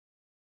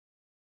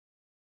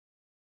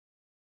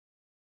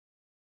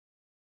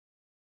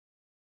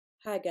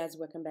Hi guys,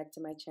 welcome back to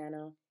my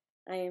channel.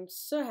 I am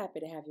so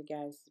happy to have you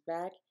guys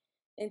back.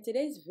 In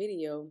today's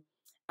video,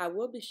 I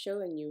will be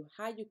showing you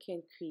how you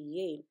can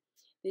create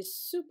this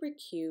super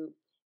cute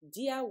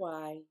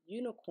DIY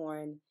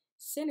unicorn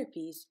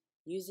centerpiece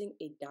using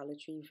a Dollar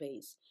Tree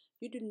vase.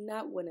 You do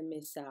not want to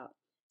miss out.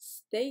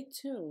 Stay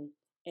tuned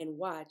and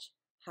watch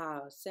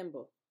how I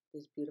assemble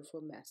this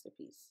beautiful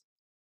masterpiece.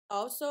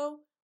 Also,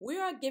 we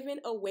are giving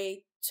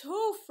away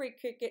 2 free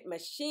Cricut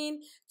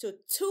machines to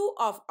 2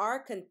 of our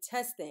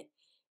contestants.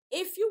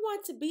 If you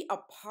want to be a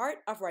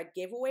part of our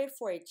giveaway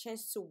for a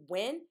chance to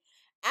win,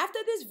 after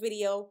this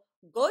video,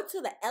 go to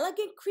the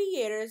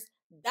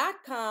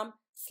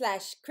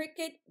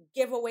elegantcreators.com/Cricut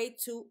giveaway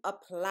to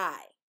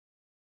apply.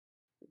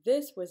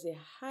 This was a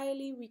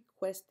highly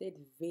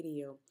requested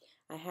video.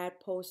 I had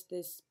posted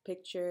this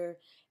picture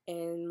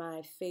in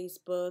my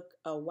Facebook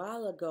a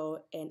while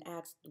ago and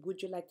asked,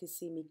 would you like to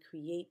see me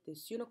create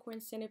this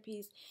unicorn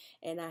centerpiece?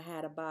 And I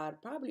had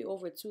about probably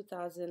over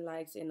 2,000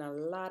 likes and a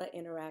lot of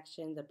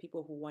interactions of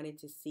people who wanted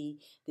to see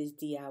this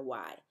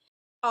DIY.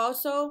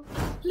 Also,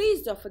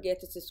 please don't forget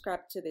to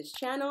subscribe to this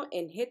channel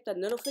and hit the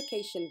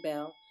notification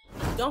bell.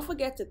 Don't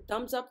forget to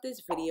thumbs up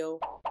this video.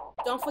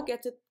 Don't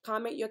forget to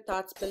comment your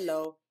thoughts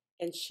below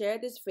and share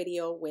this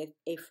video with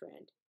a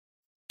friend.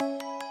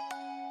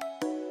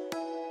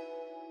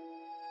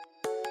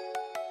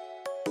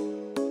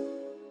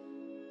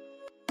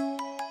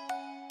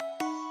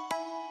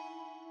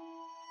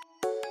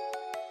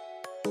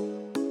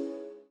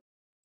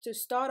 To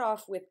start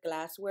off with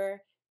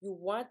glassware, you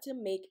want to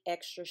make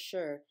extra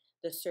sure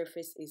the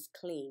surface is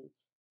clean.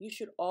 You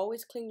should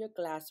always clean your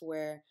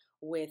glassware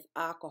with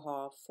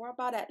alcohol for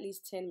about at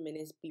least 10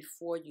 minutes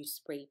before you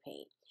spray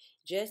paint.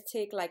 Just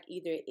take like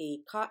either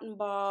a cotton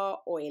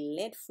ball or a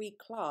lint-free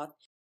cloth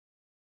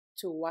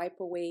to wipe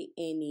away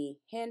any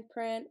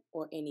handprint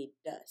or any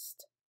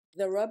dust.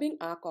 The rubbing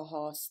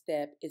alcohol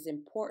step is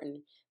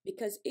important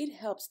because it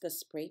helps the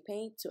spray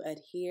paint to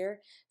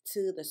adhere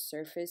to the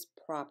surface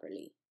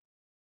properly.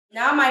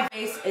 Now my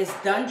vase is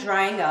done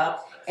drying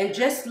up, and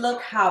just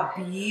look how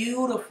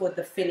beautiful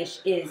the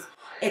finish is.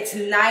 It's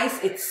nice,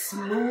 it's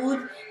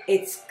smooth,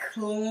 it's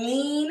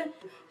clean,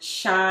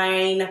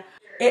 shine.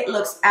 It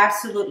looks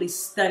absolutely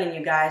stunning,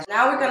 you guys.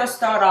 Now we're gonna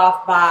start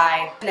off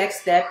by the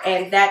next step,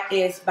 and that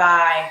is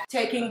by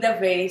taking the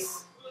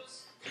vase,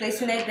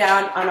 placing it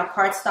down on a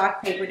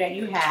cardstock paper that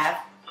you have,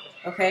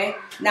 okay?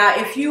 Now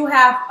if you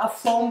have a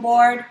foam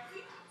board,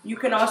 you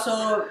can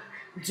also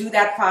do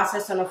that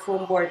process on a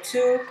foam board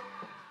too.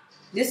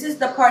 This is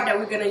the part that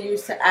we're going to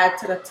use to add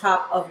to the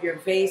top of your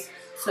vase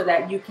so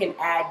that you can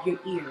add your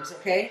ears,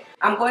 okay?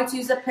 I'm going to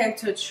use a pen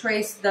to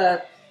trace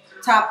the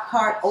top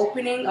part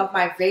opening of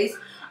my vase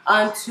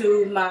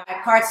onto my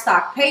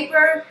cardstock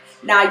paper.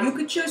 Now, you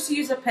could choose to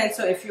use a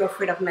pencil if you're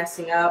afraid of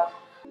messing up.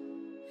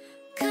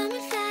 Come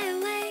and fly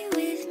away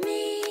with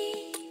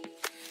me.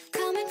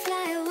 Come and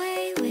fly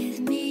away with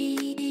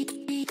me.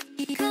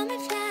 Come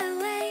and fly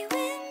away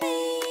with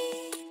me.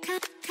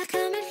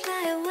 Come and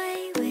fly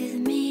away with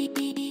me.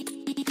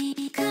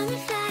 Come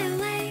and fly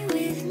away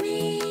with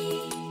me.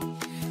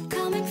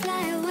 Come and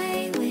fly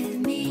away with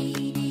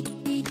me.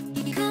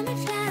 Come and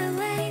fly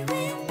away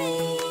with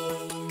me.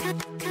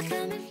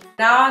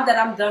 Now that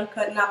I'm done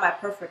cutting out my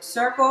perfect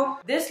circle,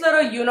 this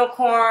little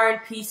unicorn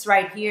piece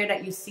right here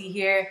that you see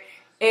here,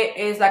 it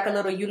is like a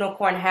little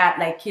unicorn hat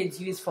like kids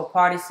use for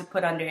parties to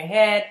put on their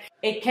head.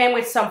 It came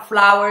with some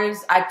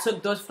flowers. I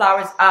took those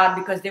flowers out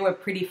because they were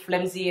pretty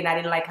flimsy and I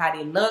didn't like how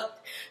they looked.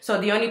 So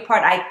the only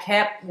part I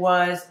kept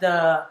was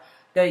the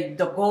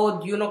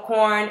gold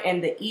unicorn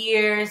and the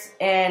ears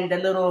and the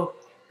little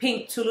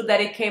pink tulle that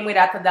it came with.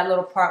 I thought that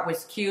little part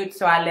was cute,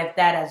 so I left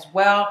that as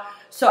well.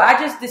 So I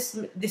just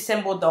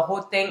disassembled the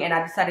whole thing and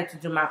I decided to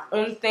do my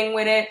own thing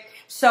with it.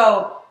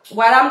 So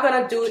what I'm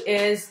going to do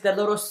is the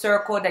little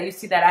circle that you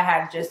see that I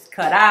had just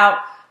cut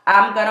out,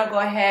 I'm going to go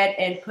ahead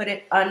and put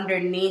it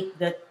underneath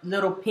the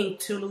little pink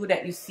tulle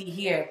that you see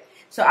here.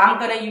 So I'm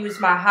going to use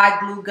my hot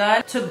glue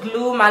gun to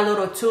glue my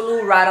little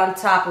tulle right on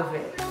top of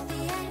it.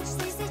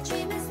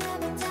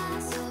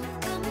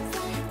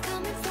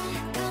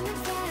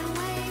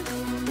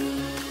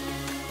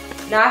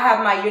 Now I have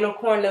my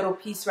unicorn little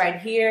piece right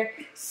here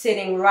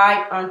sitting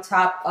right on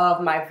top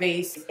of my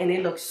vase, and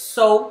it looks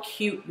so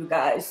cute, you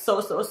guys. So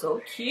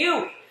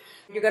cute.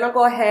 You're gonna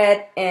go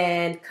ahead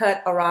and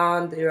cut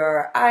around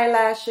your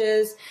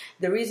eyelashes.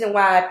 The reason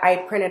why I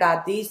printed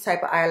out these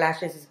type of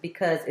eyelashes is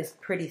because it's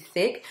pretty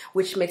thick,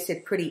 which makes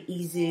it pretty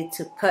easy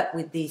to cut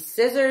with these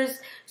scissors.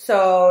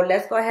 So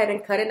let's go ahead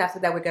and cut it. After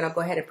that, we're gonna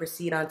go ahead and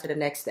proceed on to the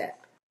next step.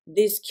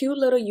 These cute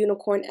little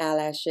unicorn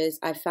eyelashes,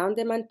 I found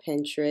them on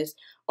Pinterest.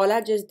 All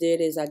I just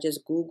did is I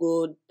just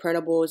Googled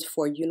printables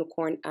for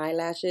unicorn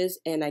eyelashes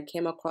and I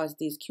came across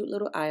these cute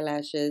little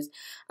eyelashes.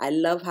 I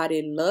love how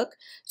they look,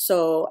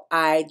 so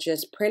I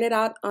just printed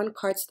out on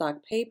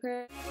cardstock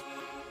paper.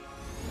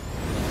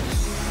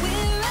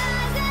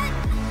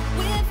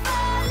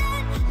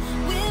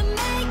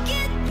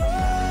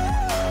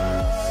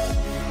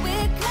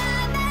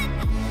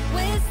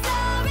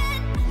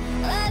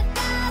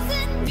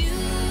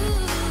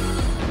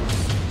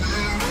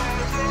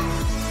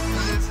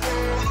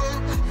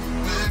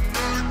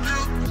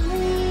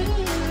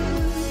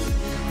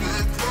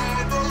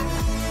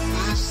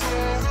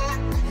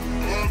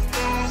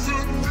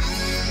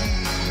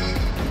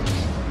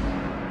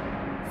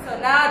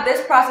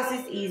 this process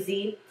is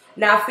easy.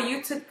 Now for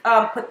you to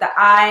put the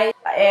eye,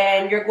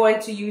 and you're going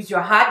to use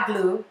your hot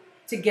glue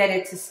to get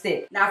it to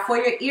stick. Now for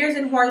your ears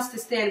and horns to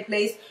stay in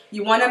place,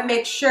 you want to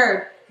make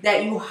sure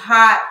that you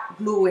hot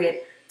glue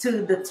it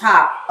to the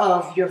top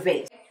of your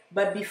vase.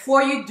 But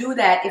before you do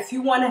that, if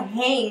you want to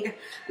hang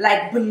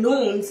like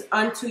balloons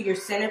onto your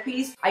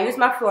centerpiece, I use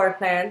my floor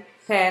pen.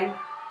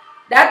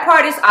 That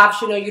part is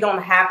optional. You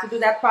don't have to do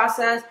that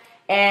process.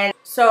 And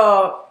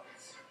so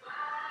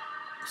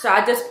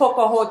I just poke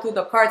a hole through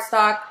the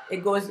cardstock.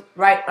 It goes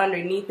right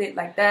underneath it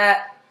like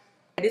that.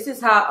 This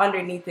is how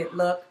underneath it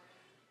look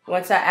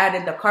once I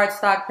added the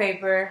cardstock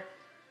paper.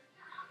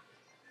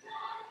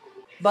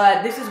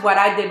 But this is what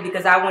I did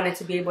because I wanted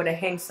to be able to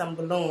hang some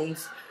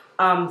balloons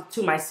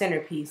to my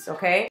centerpiece,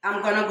 okay?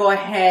 I'm gonna go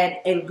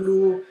ahead and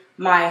glue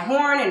my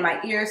horn and my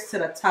ears to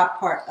the top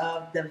part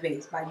of the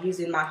vase by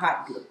using my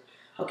hot glue,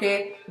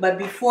 okay? But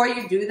before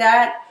you do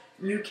that,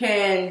 you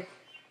can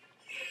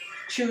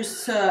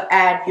choose to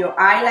add your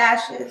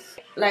eyelashes,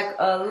 like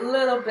a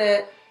little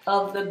bit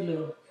of the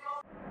glue.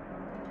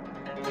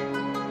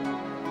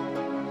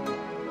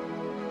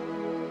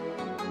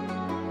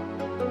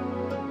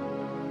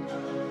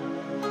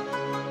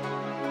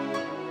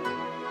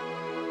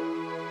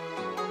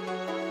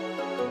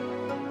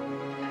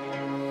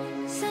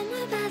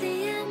 Somewhere by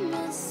the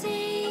emerald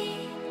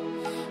sea,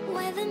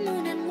 where the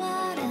moon and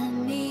water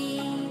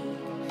meet,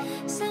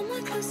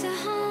 somewhere close to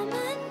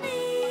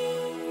harmony,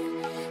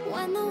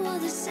 when the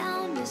world is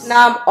sound asleep.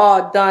 Now I'm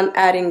all done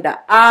adding the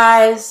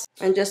eyes,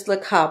 and just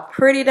look how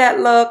pretty that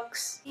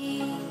looks.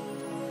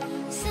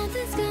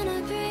 Something's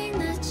gonna bring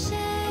the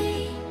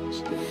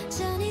change,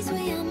 journeys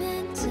we are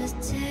meant to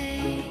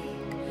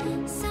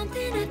take,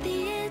 something at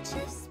the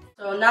edges.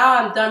 So now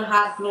I'm done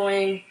hot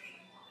gluing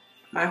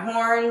my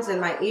horns and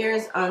my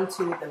ears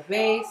onto the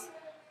vase.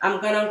 I'm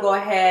gonna go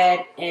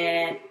ahead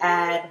and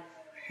add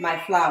my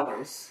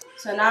flowers.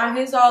 So now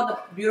here's all the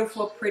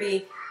beautiful,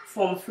 pretty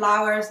foam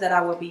flowers that I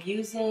will be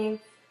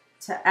using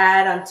to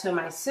add onto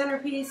my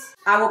centerpiece.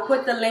 I will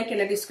put the link in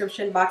the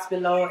description box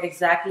below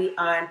exactly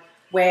on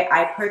where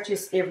I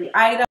purchased every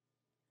item.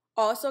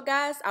 Also,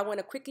 guys, I want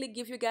to quickly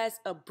give you guys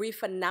a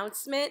brief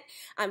announcement.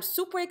 I'm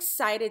super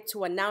excited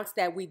to announce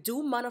that we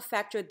do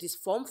manufacture these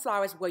foam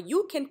flowers where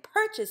you can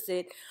purchase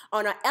it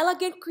on our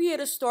Elegant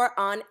Creator store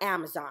on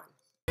Amazon.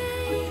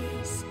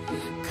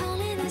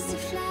 Calling us to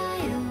fly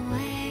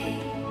away.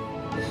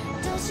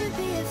 Don't you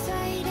be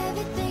afraid,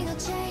 everything will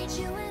change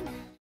you and I.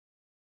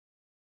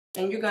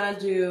 And you're gonna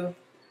do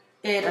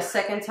it a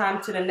second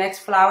time to the next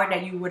flower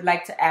that you would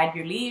like to add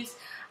your leaves.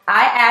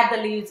 I add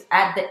the leaves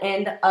at the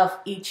end of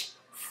each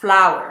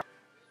flower.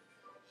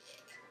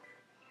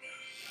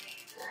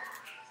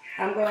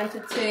 I'm going to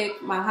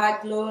take my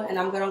hot glue and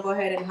I'm going to go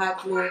ahead and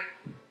hot glue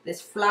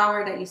this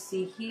flower that you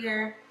see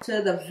here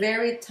to the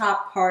very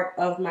top part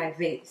of my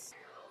vase.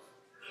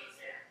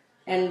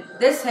 And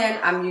this hand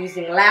I'm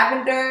using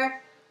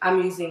lavender,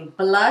 I'm using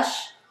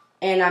blush,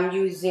 and I'm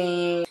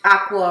using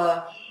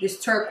aqua, this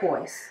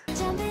turquoise.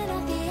 Jumping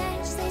off the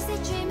edge, they say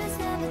dreamers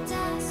never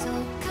die. So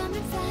come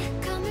and fly,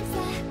 come and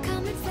fly,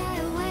 come and fly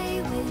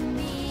away with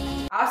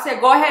me. I'll say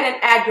go ahead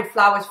and add your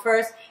flowers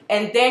first,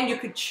 and then you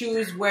could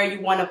choose where you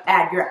want to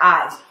add your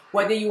eyes.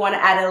 Whether you want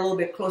to add it a little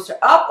bit closer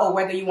up or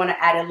whether you want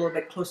to add it a little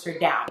bit closer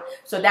down.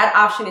 So that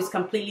option is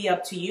completely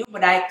up to you,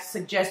 but I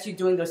suggest you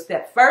doing those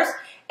steps first.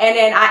 And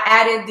then I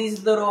added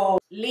these little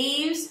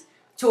leaves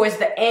towards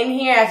the end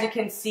here. As you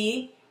can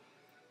see,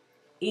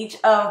 each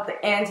of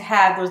the ends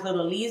have those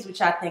little leaves,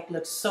 which I think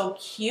looks so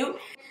cute.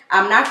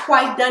 I'm not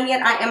quite done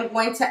yet. I am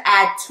going to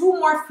add 2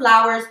 more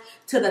flowers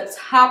to the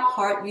top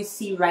part you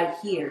see right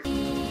here.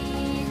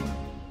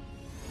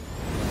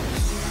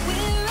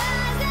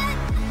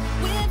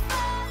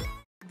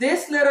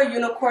 This little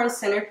unicorn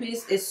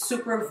centerpiece is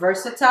super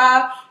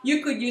versatile.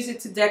 You could use it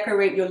to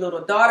decorate your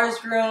little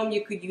daughter's room.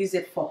 You could use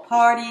it for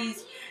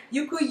parties.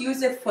 You could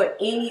use it for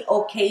any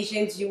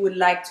occasions you would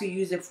like to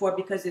use it for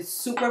because it's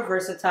super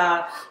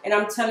versatile. And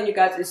I'm telling you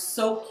guys, it's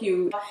so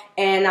cute.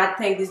 And I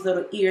think these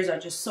little ears are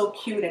just so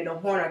cute and the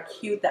horn are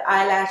cute, the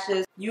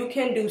eyelashes. You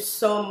can do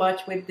so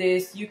much with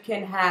this. You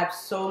can have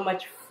so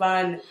much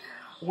fun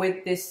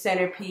with this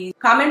centerpiece.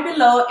 Comment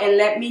below and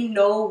let me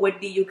know what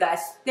do you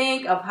guys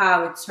think of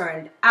how it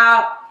turned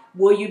out.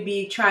 Will you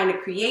be trying to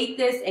create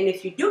this? And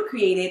if you do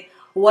create it,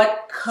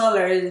 what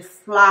colors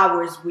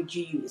flowers would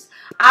you use?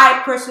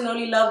 I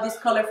personally love these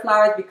colored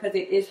flowers because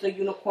it is the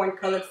unicorn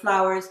colored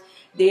flowers.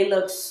 They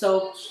look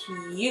so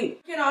cute.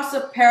 You can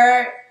also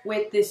pair it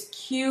with this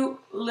cute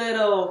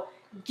little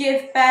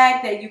gift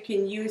bag that you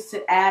can use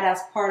to add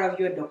as part of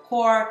your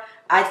decor.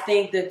 I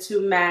think the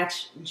two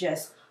match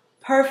just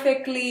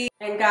perfectly.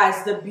 And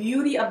guys, the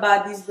beauty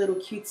about these little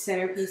cute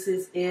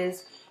centerpieces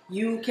is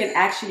you can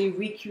actually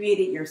recreate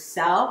it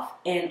yourself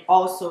and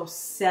also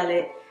sell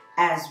it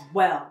as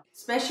well.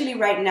 Especially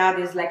right now,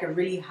 there's like a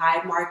really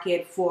high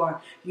market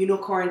for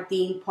unicorn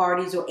themed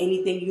parties or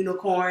anything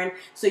unicorn.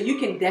 So you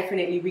can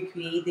definitely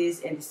recreate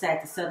this and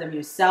decide to sell them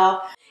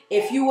yourself.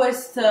 If you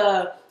was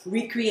to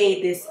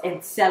recreate this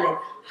and sell it,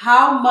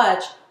 how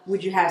much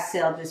would you have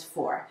sailed this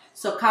for?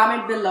 So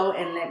comment below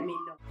and let me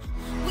know.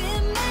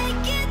 We'll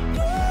make it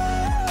through.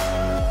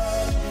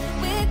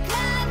 We're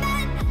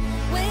climbing,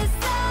 we're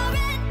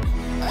soaring,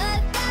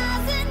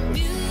 1,000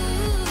 views.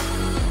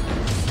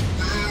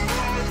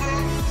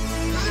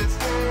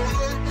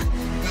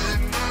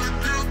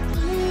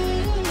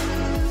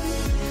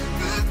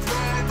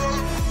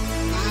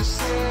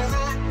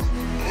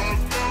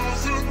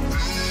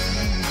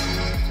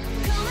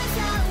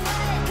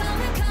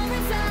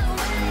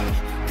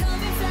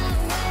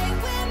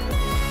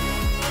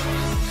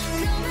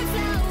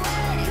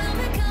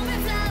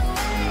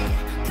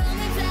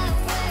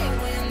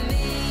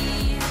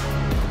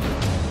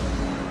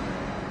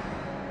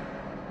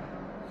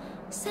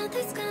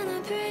 Something's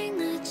gonna bring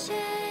the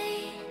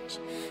change.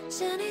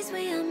 Journeys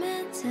we are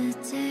meant to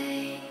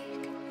take.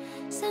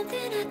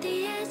 Something at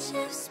the edge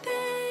of space.